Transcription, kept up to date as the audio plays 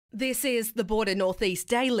This is the Border Northeast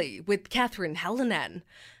Daily with Catherine Hallinan.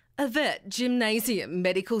 A vet, gymnasium,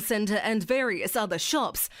 medical centre and various other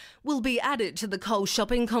shops will be added to the Coles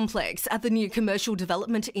shopping complex at the new commercial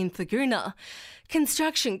development in Thurgoona.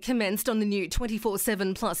 Construction commenced on the new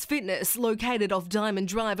 24/7 Plus Fitness located off Diamond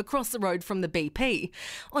Drive across the road from the BP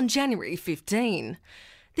on January 15.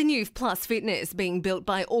 The new Plus Fitness, being built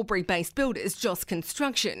by Albury-based builders Joss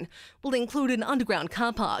Construction, will include an underground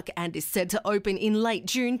car park and is set to open in late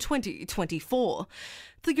June 2024.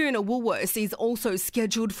 Thurgoona Woolworths is also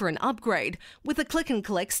scheduled for an upgrade, with a click and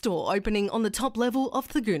collect store opening on the top level of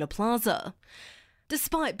Thurgoona Plaza.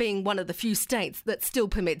 Despite being one of the few states that still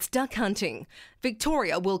permits duck hunting,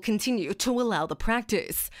 Victoria will continue to allow the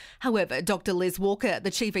practice. However, Dr Liz Walker, the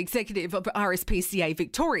Chief Executive of RSPCA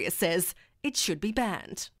Victoria, says it should be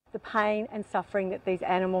banned. The pain and suffering that these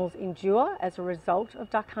animals endure as a result of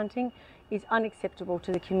duck hunting is unacceptable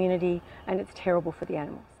to the community, and it's terrible for the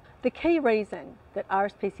animals. The key reason that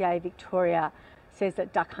RSPCA Victoria says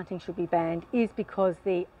that duck hunting should be banned is because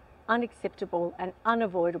the unacceptable and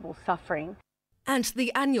unavoidable suffering. And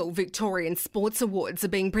the annual Victorian Sports Awards are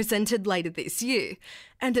being presented later this year,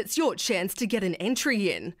 and it's your chance to get an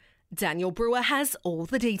entry in. Daniel Brewer has all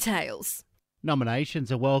the details.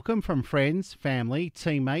 Nominations are welcome from friends, family,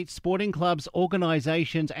 teammates, sporting clubs,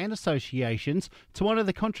 organisations and associations to honour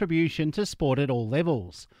the contribution to sport at all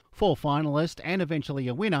levels. 4 finalists and eventually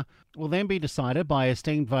a winner will then be decided by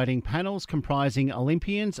esteemed voting panels comprising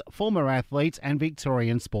Olympians, former athletes and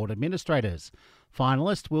Victorian sport administrators.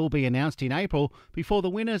 Finalists will be announced in April before the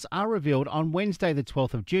winners are revealed on Wednesday the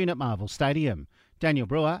 12th of June at Marvel Stadium. Daniel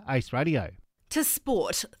Brewer, Ace Radio. To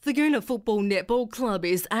sport, the Thurgoona Football Netball Club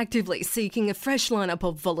is actively seeking a fresh lineup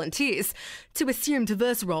of volunteers to assume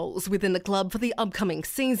diverse roles within the club for the upcoming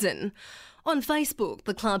season. On Facebook,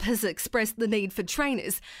 the club has expressed the need for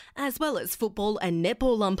trainers as well as football and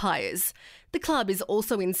netball umpires. The club is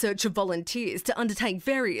also in search of volunteers to undertake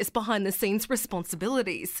various behind-the-scenes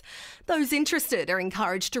responsibilities. Those interested are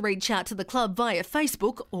encouraged to reach out to the club via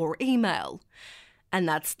Facebook or email. And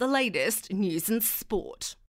that's the latest news and sport.